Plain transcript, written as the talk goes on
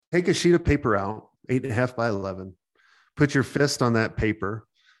take a sheet of paper out, 8.5 by 11, put your fist on that paper,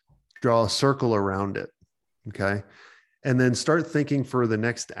 draw a circle around it. Okay. And then start thinking for the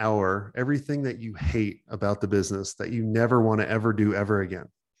next hour, everything that you hate about the business that you never want to ever do ever again.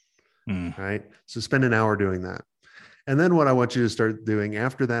 Right. So spend an hour doing that. And then what I want you to start doing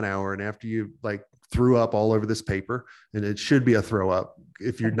after that hour, and after you like threw up all over this paper, and it should be a throw up.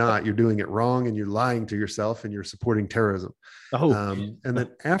 If you're not, you're doing it wrong and you're lying to yourself and you're supporting terrorism. And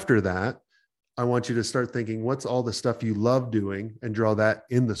then after that, I want you to start thinking, what's all the stuff you love doing, and draw that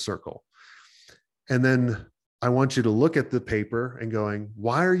in the circle. And then I want you to look at the paper and going,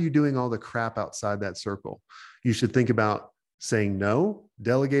 why are you doing all the crap outside that circle? You should think about saying no,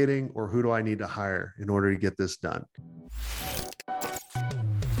 delegating, or who do I need to hire in order to get this done?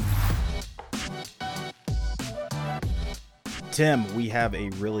 Tim, we have a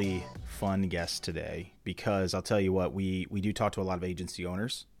really fun guest today because I'll tell you what, we do talk to a lot of agency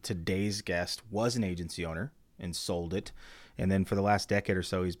owners. Today's guest was an agency owner and sold it. And then for the last decade or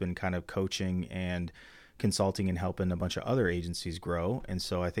so, he's been kind of coaching and consulting and helping a bunch of other agencies grow. And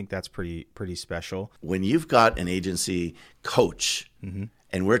so I think that's pretty special. When you've got an agency coach,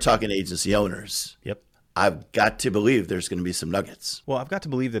 and we're talking agency owners, yep, I've got to believe there's going to be some nuggets. Well, I've got to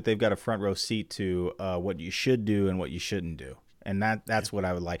believe that they've got a front row seat to what you should do and what you shouldn't do. And that's what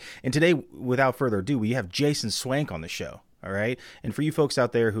I would like. And today, without further ado, we have Jason Swenk on the show. All right. And for you folks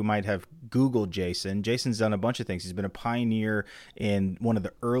out there who might have Googled Jason, Jason's done a bunch of things. He's been a pioneer in one of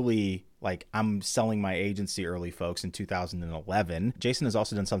the early, like, I'm selling my agency early folks in 2011. Jason has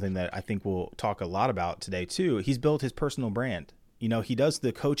also done something that I think we'll talk a lot about today too. He's built his personal brand. You know, he does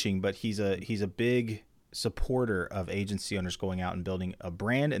the coaching, but he's a big supporter of agency owners going out and building a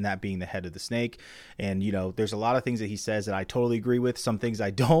brand, and that being the head of the snake. And, you know, there's a lot of things that he says that I totally agree with, some things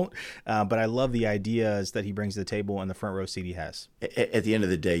I don't, but I love the ideas that he brings to the table and the front row seat he has. At the end of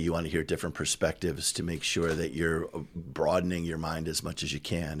the day, you want to hear different perspectives to make sure that you're broadening your mind as much as you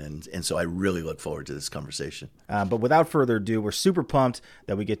can. And so I really look forward to this conversation. But without further ado, we're super pumped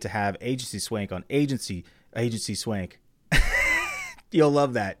that we get to have Agency Swenk on Agency Swenk. You'll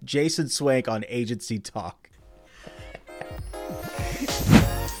love that. Jason Swenk on Agency Talk.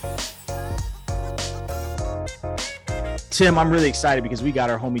 Tim, I'm really excited because we got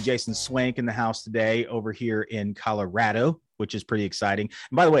our homie Jason Swenk in the house today over here in Colorado, which is pretty exciting.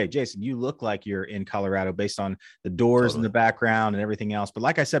 And by the way, Jason, you look like you're in Colorado based on the doors in the background and everything else. But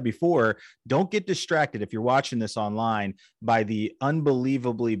like I said before, don't get distracted if you're watching this online by the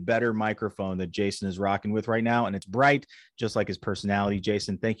unbelievably better microphone that Jason is rocking with right now. And it's bright, just like his personality.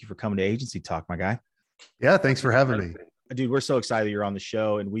 Jason, thank you for coming to Agency Talk, my guy. Yeah, thanks for having me. Dude, we're so excited you're on the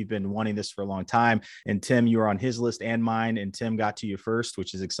show, and we've been wanting this for a long time. And Tim, you were on his list and mine, and Tim got to you first,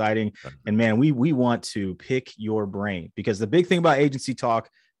 which is exciting. And man, we want to pick your brain, because the big thing about Agency Talk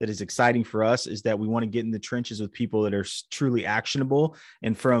that is exciting for us is that we want to get in the trenches with people that are truly actionable.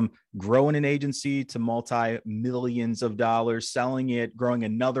 And from growing an agency to multi-millions of dollars, selling it, growing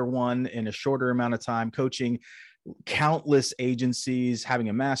another one in a shorter amount of time, coaching countless agencies, having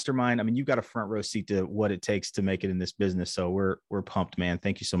a mastermind. I mean, you've got a front row seat to what it takes to make it in this business. So we're pumped, man.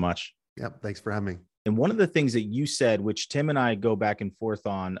 Thank you so much. Yep. Thanks for having me. And one of the things that you said, which Tim and I go back and forth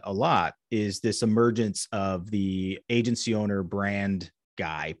on a lot, is this emergence of the agency owner brand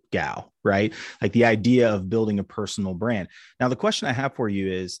gal, right? Like the idea of building a personal brand. Now, the question I have for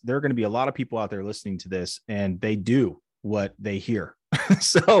you is, there are going to be a lot of people out there listening to this, and they do what they hear.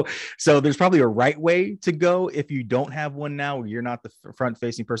 So there's probably a right way to go if you don't have one now, or you're not the front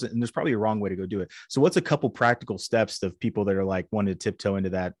facing person, and there's probably a wrong way to go do it. So what's a couple practical steps of people that are like wanting to tiptoe into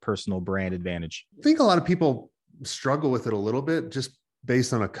that personal brand advantage? I think a lot of people struggle with it a little bit just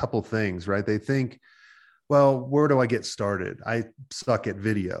based on a couple things, right? They think, well, where do I get started? I suck at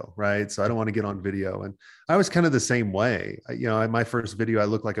video, right? So I don't want to get on video. And I was kind of the same way. You know, in my first video, I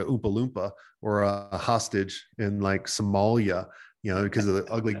looked like a Oompa Loompa or a hostage in like Somalia, you know, because of the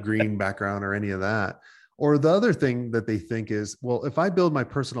ugly green background or any of that. Or the other thing that they think is, well, if I build my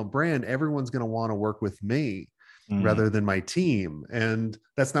personal brand, everyone's going to want to work with me rather than my team. And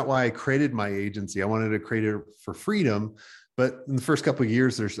that's not why I created my agency. I wanted to create it for freedom. But in the first couple of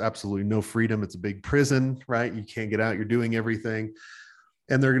years, there's absolutely no freedom. It's a big prison, right? You can't get out. You're doing everything.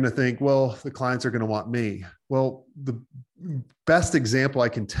 And they're going to think, well, the clients are going to want me. Well, the best example I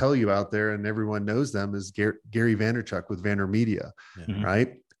can tell you out there, and everyone knows them, is Gary Vaynerchuk with VaynerMedia,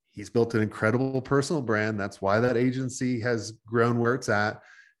 right? He's built an incredible personal brand. That's why that agency has grown where it's at.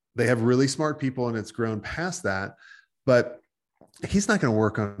 They have really smart people, and it's grown past that. But he's not going to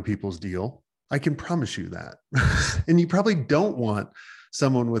work on people's deal. I can promise you that. And you probably don't want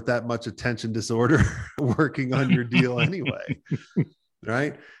someone with that much attention disorder working on your deal anyway.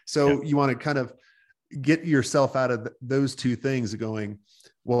 right? So you want to kind of get yourself out of those two things going,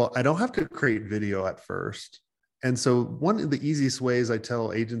 well, I don't have to create video at first. And so one of the easiest ways I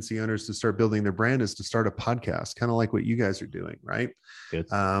tell agency owners to start building their brand is to start a podcast, kind of like what you guys are doing, right? Good.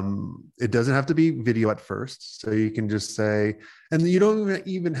 It doesn't have to be video at first. So you can just say, and you don't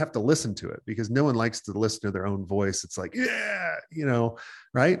even have to listen to it because no one likes to listen to their own voice. It's like, yeah,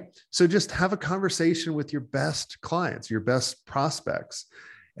 right? So just have a conversation with your best clients, your best prospects,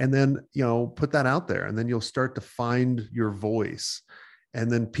 and then, put that out there, and then you'll start to find your voice,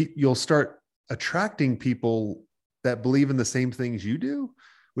 and then you'll start attracting people that believe in the same things you do,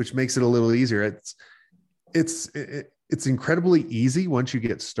 which makes it a little easier. It's incredibly easy once you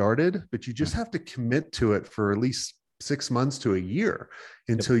get started, but you just have to commit to it for at least 6 months to a year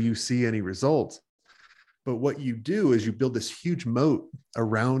until you see any results. But what you do is you build this huge moat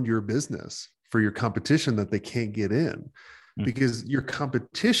around your business for your competition that they can't get in, because your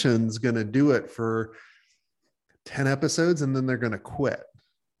competition's going to do it for 10 episodes and then they're going to quit.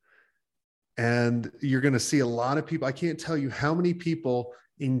 And you're going to see a lot of people. I can't tell you how many people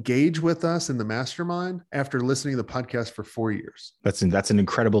engage with us in the mastermind after listening to the podcast for 4 years. That's an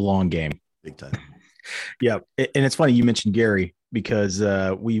incredible long game. Big time. Yeah. And it's funny you mentioned Gary, because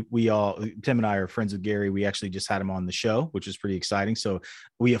we all, Tim and I are friends with Gary. We actually just had him on the show, which is pretty exciting. So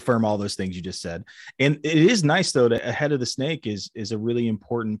we affirm all those things you just said. And it is nice, though, that ahead of the snake is a really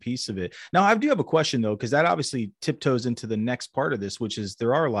important piece of it. Now, I do have a question, though, because that obviously tiptoes into the next part of this, which is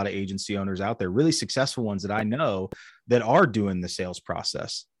there are a lot of agency owners out there, really successful ones that I know, that are doing the sales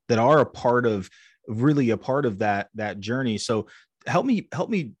process, that are a part of that journey. So help me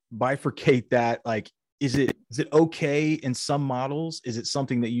bifurcate that. Like, is it okay in some models? Is it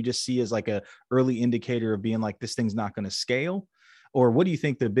something that you just see as like a early indicator of being like, this thing's not going to scale? Or what do you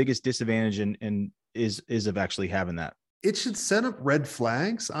think the biggest disadvantage is of actually having that? It should set up red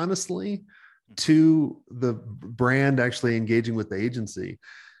flags, honestly, to the brand actually engaging with the agency,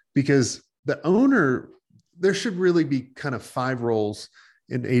 because the owner, there should really be kind of 5 roles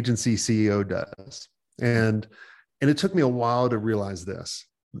an agency CEO does. And it took me a while to realize this.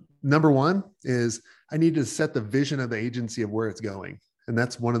 Number 1 is I need to set the vision of the agency of where it's going. And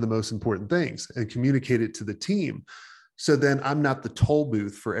that's one of the most important things, and communicate it to the team. So then I'm not the toll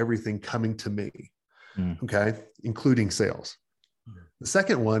booth for everything coming to me. Okay. Including sales. The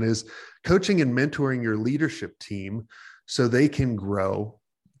second one is coaching and mentoring your leadership team so they can grow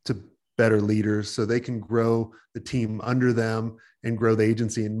to better leaders, so they can grow the team under them and grow the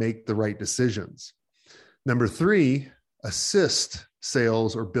agency and make the right decisions. Number 3, assist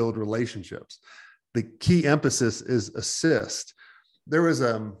sales or build relationships. The key emphasis is assist. There was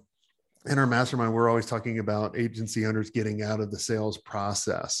in our mastermind, we're always talking about agency owners getting out of the sales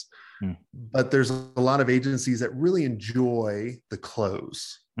process, but there's a lot of agencies that really enjoy the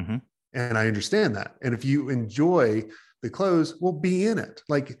close. And I understand that. And if you enjoy the close, well, be in it.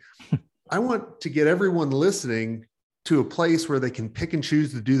 Like, I want to get everyone listening to a place where they can pick and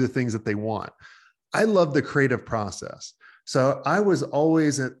choose to do the things that they want. I love the creative process. So I was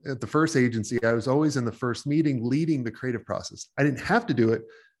always at the first agency, I was always in the first meeting leading the creative process. I didn't have to do it,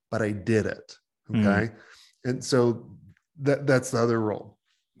 but I did it. Okay. And so that's the other role.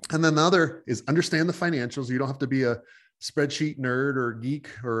 And then the other is understand the financials. You don't have to be a spreadsheet nerd or geek,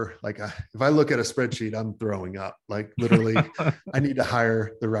 or like if I look at a spreadsheet, I'm throwing up. Like, literally, I need to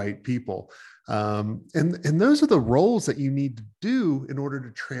hire the right people. And those are the roles that you need to do in order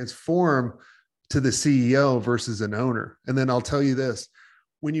to transform to the CEO versus an owner. And then I'll tell you this,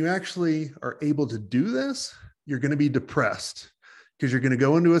 when you actually are able to do this, you're going to be depressed, because you're going to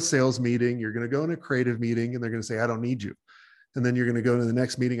go into a sales meeting, you're going to go in a creative meeting, and they're going to say, I don't need you. And then you're going to go to the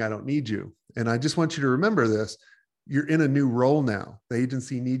next meeting, I don't need you. And I just want you to remember this. You're in a new role now. The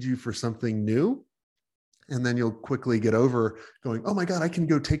agency needs you for something new. And then you'll quickly get over going, oh my God, I can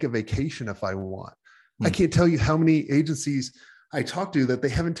go take a vacation if I want. I can't tell you how many agencies I talk to that they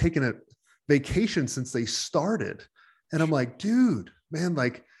haven't taken a vacation since they started. And I'm like, dude, man,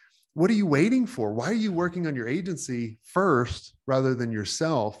 like, what are you waiting for? Why are you working on your agency first rather than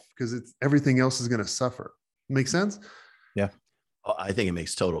yourself? Because everything else is going to suffer. Make sense? Yeah. I think it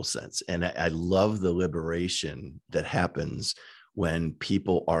makes total sense. And I love the liberation that happens when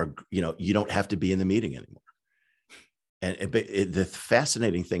people are, you don't have to be in the meeting anymore. And the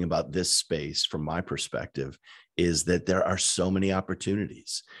fascinating thing about this space, from my perspective, is that there are so many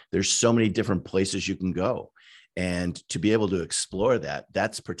opportunities. There's so many different places you can go. And to be able to explore that,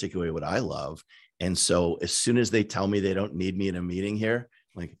 that's particularly what I love. And so as soon as they tell me they don't need me in a meeting here,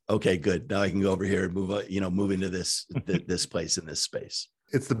 I'm like, okay, good. Now I can go over here and move into this, this place in this space.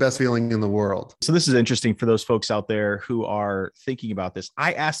 It's the best feeling in the world. So this is interesting for those folks out there who are thinking about this.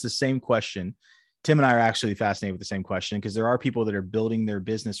 I asked the same question. Tim and I are actually fascinated with the same question, because there are people that are building their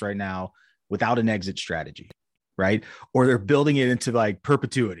business right now without an exit strategy, right? Or they're building it into like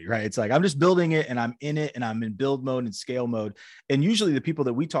perpetuity, right? It's like, I'm just building it and I'm in it and I'm in build mode and scale mode. And usually the people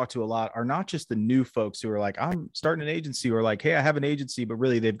that we talk to a lot are not just the new folks who are like, I'm starting an agency, or like, hey, I have an agency, but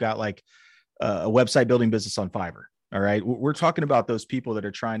really they've got like a website building business on Fiverr. All right. We're talking about those people that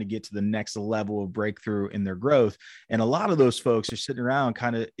are trying to get to the next level of breakthrough in their growth. And a lot of those folks are sitting around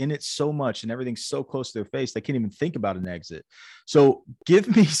kind of in it so much and everything's so close to their face, they can't even think about an exit. So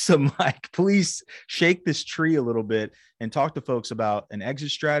give me some, like, please shake this tree a little bit and talk to folks about an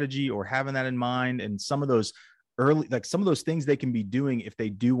exit strategy or having that in mind, and some of those early, like some of those things they can be doing if they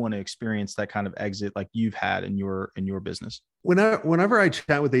do want to experience that kind of exit like you've had in your business. Whenever I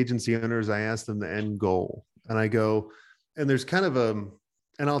chat with agency owners, I ask them the end goal. And I go, and there's kind of and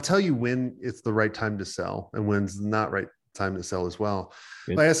I'll tell you when it's the right time to sell and when's not right time to sell as well.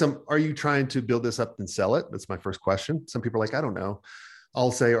 I ask them, are you trying to build this up and sell it? That's my first question. Some people are like, I don't know.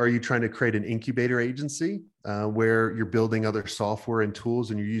 I'll say, are you trying to create an incubator agency where you're building other software and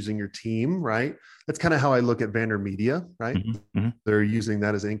tools and you're using your team, right? That's kind of how I look at VaynerMedia, right? Mm-hmm. They're using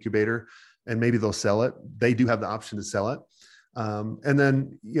that as an incubator, and maybe they'll sell it. They do have the option to sell it. And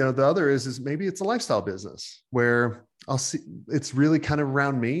then, the other is maybe it's a lifestyle business where I'll see it's really kind of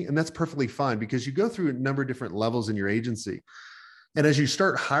around me, and that's perfectly fine, because you go through a number of different levels in your agency. And as you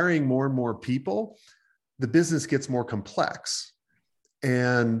start hiring more and more people, the business gets more complex.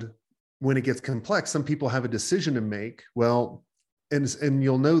 And when it gets complex, some people have a decision to make. Well, and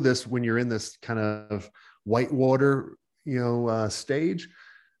you'll know this when you're in this kind of whitewater, stage,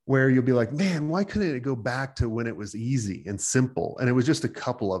 where you'll be like, man, why couldn't it go back to when it was easy and simple and it was just a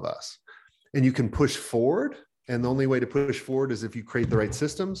couple of us? And you can push forward. And the only way to push forward is if you create the right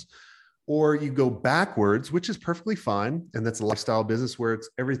systems, or you go backwards, which is perfectly fine. And that's a lifestyle business where it's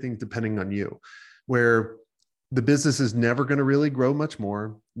everything depending on you, where the business is never going to really grow much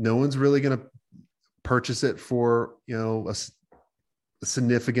more. No one's really going to purchase it for, a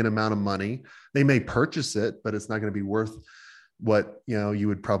significant amount of money. They may purchase it, but it's not going to be worth what you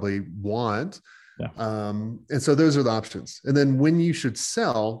would probably want. Yeah. And so those are the options. And then when you should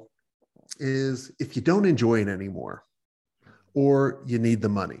sell is if you don't enjoy it anymore, or you need the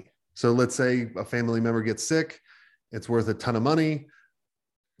money. So let's say a family member gets sick, it's worth a ton of money,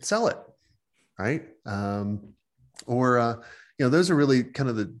 sell it, right? Those are really kind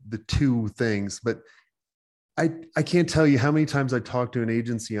of the two things. But I can't tell you how many times I talk to an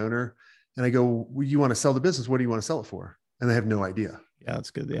agency owner and I go, well, you want to sell the business? What do you want to sell it for? And they have no idea. Yeah,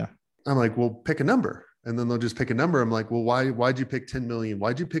 that's good. Yeah. I'm like, well, pick a number. And then they'll just pick a number. I'm like, well, why'd you pick 10 million?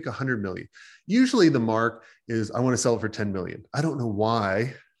 Why'd you pick 100 million? Usually the mark is I want to sell it for 10 million. I don't know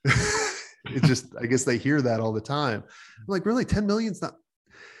why. It's just, I guess they hear that all the time. I'm like, really, 10 million's not,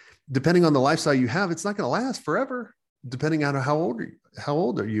 depending on the lifestyle you have, it's not going to last forever, depending on how old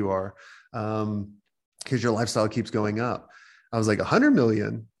you are. Because your lifestyle keeps going up. I was like, 100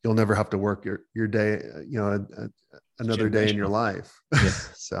 million, you'll never have to work your day, another day in your life. Yeah.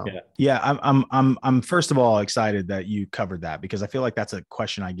 So yeah, I'm first of all excited that you covered that, because I feel like that's a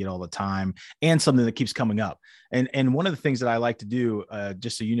question I get all the time and something that keeps coming up. And one of the things that I like to do,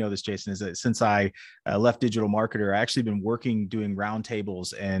 just so you know this, Jason, is that since I left Digital Marketer, I actually been doing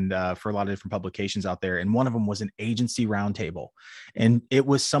roundtables and for a lot of different publications out there. And one of them was an agency roundtable. And it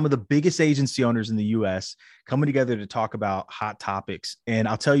was some of the biggest agency owners in the US coming together to talk about hot topics. And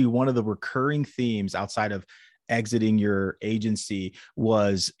I'll tell you, one of the recurring themes outside of exiting your agency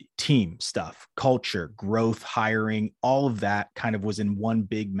was team stuff, culture, growth, hiring, all of that kind of was in one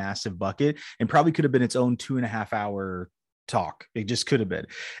big, massive bucket, and probably could have been its own 2.5 hour talk. It just could have been.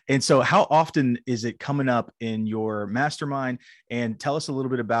 And so how often is it coming up in your mastermind? And tell us a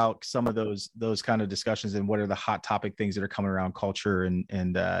little bit about some of those kind of discussions, and what are the hot topic things that are coming around culture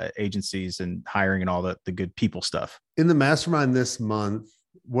and agencies and hiring and all the good people stuff. In the mastermind this month,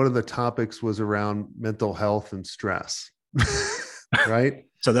 one of the topics was around mental health and stress, right?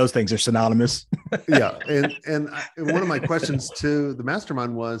 So those things are synonymous. Yeah. And one of my questions to the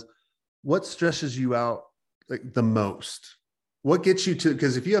mastermind was, what stresses you out like the most? What gets you to,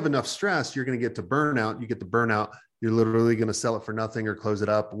 because if you have enough stress, you're going to get to burnout. You get to burnout, you're literally going to sell it for nothing or close it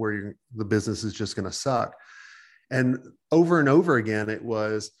up, where the business is just going to suck. And over again, it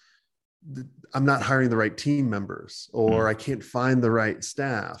was, I'm not hiring the right team members, or I can't find the right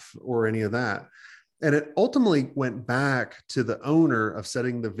staff, or any of that. And it ultimately went back to the owner of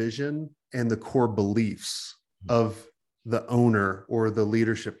setting the vision and the core beliefs of the owner or the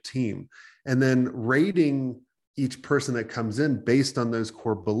leadership team, and then rating each person that comes in based on those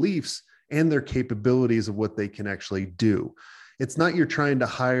core beliefs and their capabilities of what they can actually do. It's not you're trying to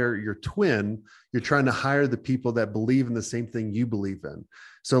hire your twin, you're trying to hire the people that believe in the same thing you believe in.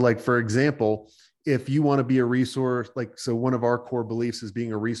 So like, for example, if you want to be a resource, like, so one of our core beliefs is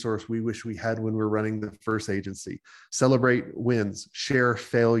being a resource we wish we had when we were running the first agency. Celebrate wins, share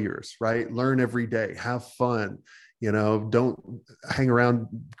failures, right? Learn every day, have fun, don't hang around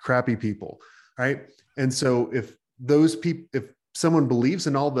crappy people, right? And so if someone believes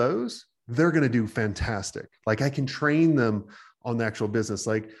in all those, they're going to do fantastic. Like, I can train them on the actual business.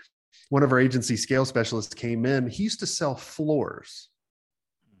 Like, one of our agency scale specialists came in, he used to sell floors.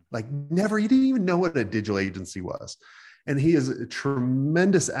 Like, he didn't even know what a digital agency was. And he is a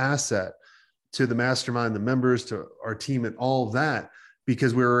tremendous asset to the mastermind, the members, to our team, and all of that,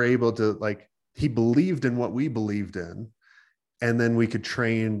 because we were able to, he believed in what we believed in, and then we could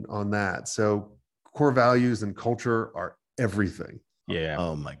train on that. So core values and culture are everything. Yeah.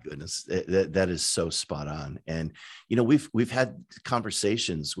 Oh my goodness. That is so spot on. And, we've had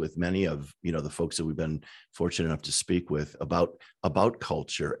conversations with many of, the folks that we've been fortunate enough to speak with about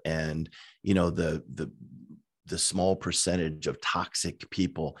culture and, the small percentage of toxic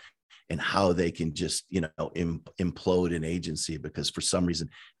people and how they can just, implode an agency because for some reason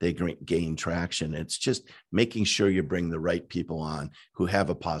they gain traction. It's just making sure you bring the right people on who have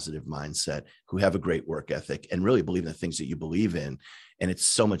a positive mindset, who have a great work ethic, and really believe in the things that you believe in. And it's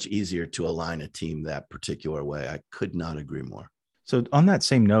so much easier to align a team that particular way. I could not agree more. So on that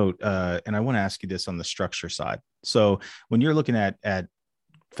same note, and I want to ask you this on the structure side. So when you're looking at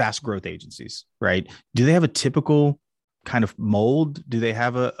fast growth agencies, right? Do they have a typical kind of mold? Do they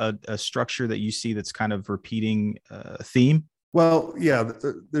have a structure that you see that's kind of repeating a theme? Well, yeah,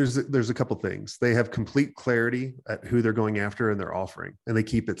 there's a couple things. They have complete clarity at who they're going after and their offering, and they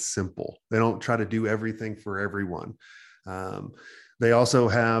keep it simple. They don't try to do everything for everyone. They also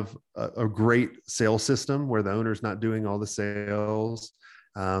have a great sales system where the owner's not doing all the sales.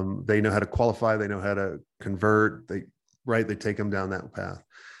 They know how to qualify. They know how to convert. They take them down that path.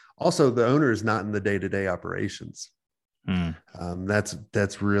 Also, the owner is not in the day-to-day operations.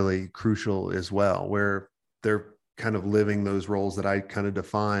 That's really crucial as well, where they're kind of living those roles that I kind of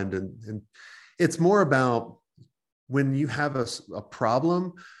defined. And it's more about when you have a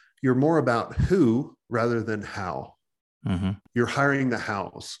problem, you're more about who rather than how. Mm-hmm. You're hiring the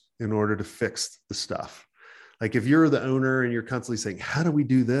house in order to fix the stuff. Like, if you're the owner and you're constantly saying, how do we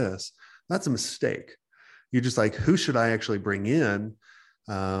do this? That's a mistake. You're just like, who should I actually bring in,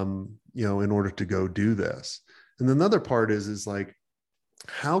 in order to go do this? And then the other part is like,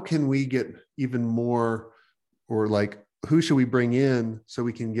 how can we get even more, or like, who should we bring in so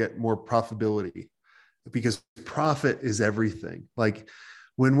we can get more profitability? Because profit is everything. Like,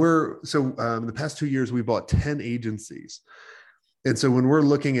 when the past 2 years, we bought 10 agencies. And so when we're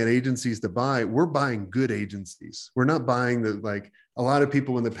looking at agencies to buy, we're buying good agencies. We're not buying a lot of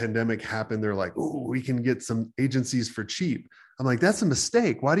people, when the pandemic happened, they're like, oh, we can get some agencies for cheap. I'm like, that's a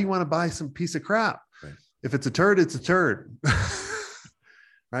mistake. Why do you want to buy some piece of crap? Right. If it's a turd, it's a turd.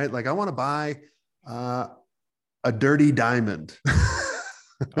 Right? Like, I want to buy a dirty diamond.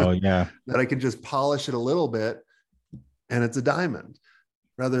 Oh yeah. That I can just polish it a little bit and it's a diamond,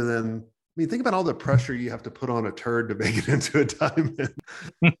 rather than, think about all the pressure you have to put on a turd to make it into a diamond.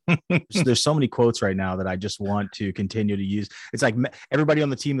 So there's so many quotes right now that I just want to continue to use. It's like, everybody on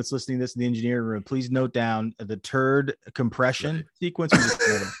the team that's listening to this in the engineering room, please note down the turd compression sequence.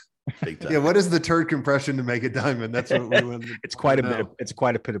 Yeah, what is the turd compression to make a diamond? That's what we want. It's quite a bit. It's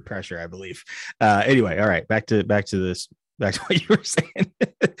quite a bit of pressure, I believe. Anyway, all right, back to what you were saying.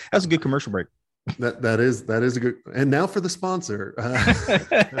 That was a good commercial break. That is a good. And now for the sponsor.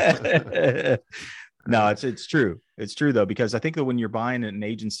 No, it's true. It's true though, because I think that when you're buying an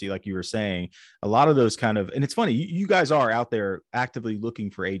agency, like you were saying, a lot of those kind of, and it's funny, you guys are out there actively looking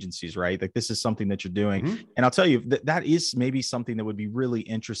for agencies, right? Like, this is something that you're doing. Mm-hmm. And I'll tell you that is maybe something that would be really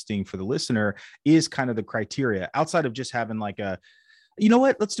interesting for the listener, is kind of the criteria outside of just having like you know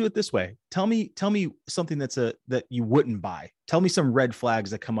what, let's do it this way. Tell me something that you wouldn't buy. Tell me some red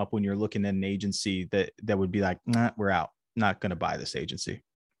flags that come up when you're looking at an agency that would be like, nah, we're out. Not going to buy this agency.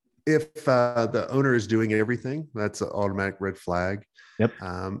 If the owner is doing everything, that's an automatic red flag. Yep.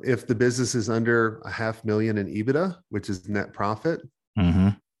 If the business is under $500,000 in EBITDA, which is net profit, mm-hmm.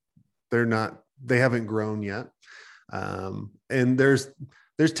 they haven't grown yet. And there's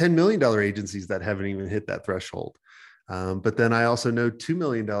 $10 million agencies that haven't even hit that threshold. But then I also know $2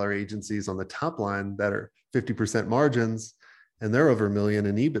 million agencies on the top line that are 50% margins, and they're over $1 million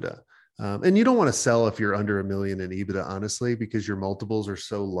in EBITDA. And you don't want to sell if you're under $1 million in EBITDA, honestly, because your multiples are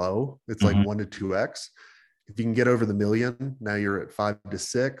so low. It's like 1 to 2x. If you can get over the million, now you're at 5 to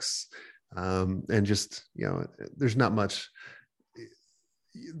 6. And just, there's not much.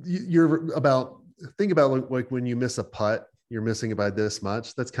 Think about like when you miss a putt, you're missing it by this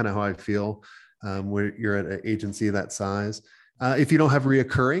much. That's kind of how I feel where you're at an agency that size. If you don't have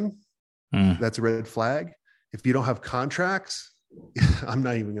reoccurring, that's a red flag. If you don't have contracts, I'm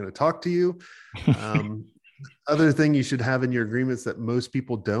not even going to talk to you. Other thing you should have in your agreements that most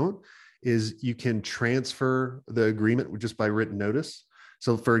people don't is you can transfer the agreement just by written notice.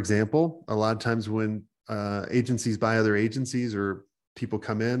 So for example, a lot of times when agencies buy other agencies or people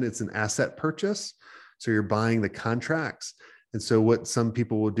come in, it's an asset purchase. So you're buying the contracts. And so what some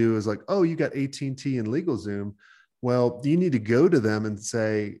people will do is like, oh, you got AT&T and LegalZoom. Well, you need to go to them and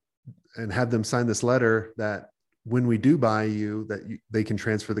say, and have them sign this letter that when we do buy you, they can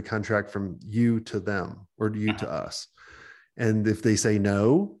transfer the contract from you to them or you to us. And if they say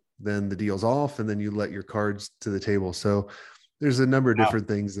no, then the deal's off, and then you let your cards to the table. So there's a number of different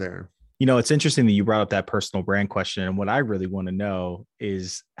things there. It's interesting that you brought up that personal brand question. And what I really want to know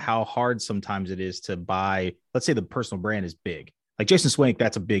is how hard sometimes it is to buy, let's say the personal brand is big. Like Jason Swenk,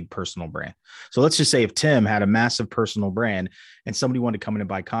 that's a big personal brand. So let's just say if Tim had a massive personal brand and somebody wanted to come in and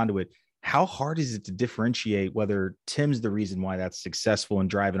buy Conduit, how hard is it to differentiate whether Tim's the reason why that's successful and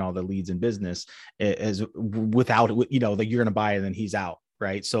driving all the leads in business as without, like you're going to buy it and then he's out.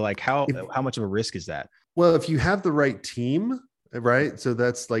 Right. So like how much of a risk is that? Well, if you have the right team, right. So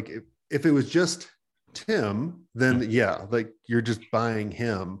that's like, if it was just Tim, then yeah, like you're just buying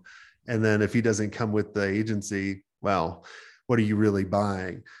him. And then if he doesn't come with the agency, well, what are you really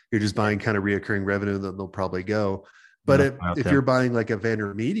buying? You're just buying kind of reoccurring revenue that they'll probably go. But if you're buying like a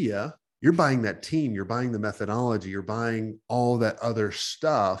VaynerMedia, you're buying that team, you're buying the methodology, you're buying all that other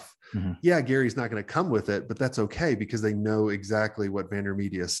stuff. Yeah, Gary's not going to come with it, but that's okay because they know exactly what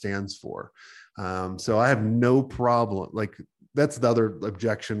VaynerMedia stands for. So I have no problem. Like that's the other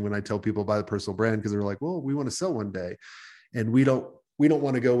objection when I tell people buy the personal brand, because they're like, well, we want to sell one day. And we don't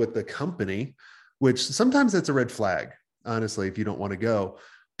want to go with the company, which sometimes that's a red flag, honestly, if you don't want to go.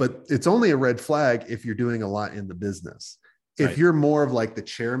 But it's only a red flag if you're doing a lot in the business. If you're more of like the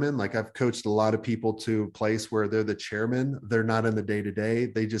chairman, like I've coached a lot of people to a place where they're the chairman, they're not in the day-to-day.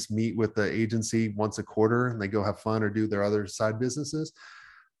 They just meet with the agency once a quarter and they go have fun or do their other side businesses.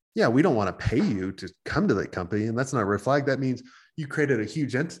 Yeah, we don't want to pay you to come to the company. And that's not a red flag. That means you created a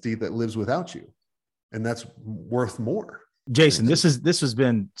huge entity that lives without you. And that's worth more. Jason, this has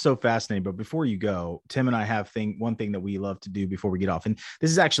been so fascinating. But before you go, Tim and I have one thing that we love to do before we get off. And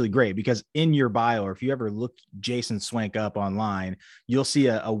this is actually great because in your bio, or if you ever look Jason Swenk up online, you'll see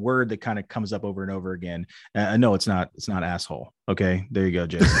a word that kind of comes up over and over again. No, it's not asshole. Okay, there you go,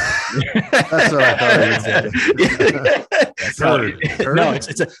 Jason. That's what I thought. No,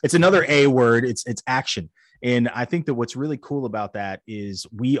 it's another A word. It's action. And I think that what's really cool about that is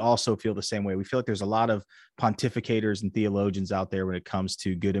we also feel the same way. We feel like there's a lot of pontificators and theologians out there when it comes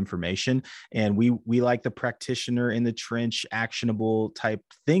to good information. And we like the practitioner in the trench, actionable type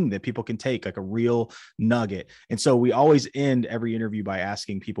thing that people can take, like a real nugget. And so we always end every interview by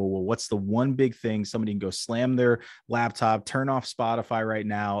asking people, well, what's the one big thing somebody can go slam their laptop, turn off Spotify right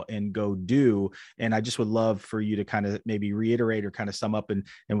now and go do? And I just would love for you to kind of maybe reiterate or kind of sum up and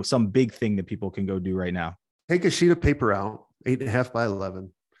with some big thing that people can go do right now. Take a sheet of paper out, 8.5 by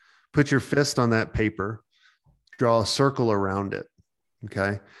 11, put your fist on that paper, draw a circle around it.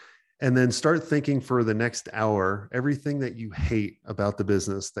 Okay. And then start thinking for the next hour, everything that you hate about the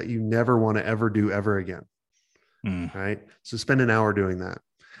business that you never want to ever do ever again. Right. So spend an hour doing that.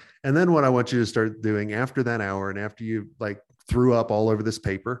 And then what I want you to start doing after that hour, and after you like threw up all over this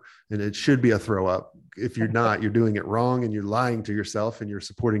paper, and it should be a throw up. If you're not, you're doing it wrong and you're lying to yourself and you're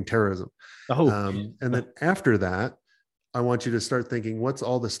supporting terrorism. And then after that, I want you to start thinking, what's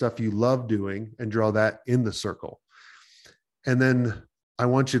all the stuff you love doing, and draw that in the circle. And then I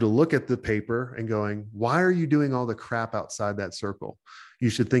want you to look at the paper and going, why are you doing all the crap outside that circle? You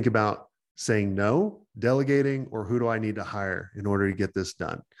should think about saying no, delegating, or who do I need to hire in order to get this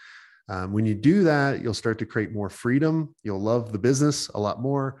done? When you do that, you'll start to create more freedom. You'll love the business a lot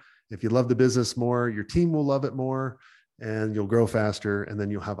more. If you love the business more, your team will love it more, and you'll grow faster, and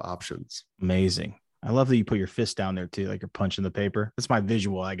then you'll have options. Amazing. I love that you put your fist down there too, like you're punching the paper. That's my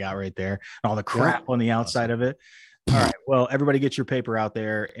visual I got right there. All the crap on the outside of it. All right. Well, everybody get your paper out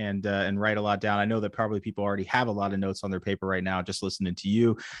there and write a lot down. I know that probably people already have a lot of notes on their paper right now, just listening to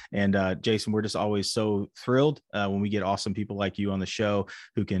you. And Jason, we're just always so thrilled when we get awesome people like you on the show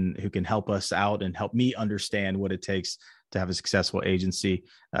who can help us out and help me understand what it takes to have a successful agency.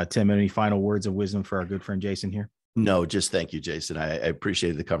 Tim, any final words of wisdom for our good friend Jason here? No, just thank you, Jason. I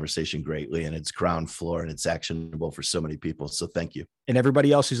appreciated the conversation greatly, and it's ground floor and it's actionable for so many people. So thank you. And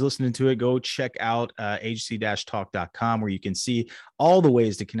everybody else who's listening to it, go check out agency-talk.com, where you can see all the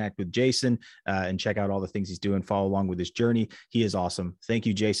ways to connect with Jason and check out all the things he's doing. Follow along with his journey. He is awesome. Thank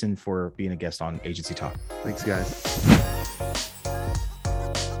you, Jason, for being a guest on Agency Talk. Thanks, guys.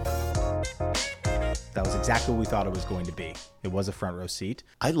 That was exactly what we thought it was going to be. It was a front row seat.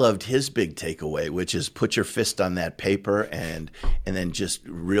 I loved his big takeaway, which is put your fist on that paper and then just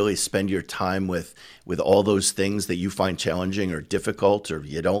really spend your time with all those things that you find challenging or difficult or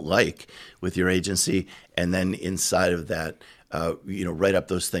you don't like with your agency. And then inside of that, write up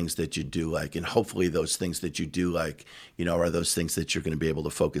those things that you do like. And hopefully those things that you do like, are those things that you're going to be able to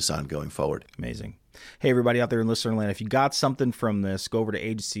focus on going forward. Amazing. Hey, everybody out there in listener land, if you got something from this, go over to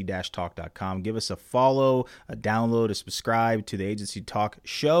agency-talk.com. Give us a follow, a download, a subscribe to the Agency Talk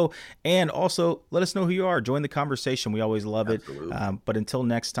show. And also let us know who you are. Join the conversation. We always love it. But until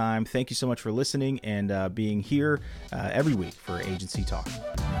next time, thank you so much for listening and being here every week for Agency Talk.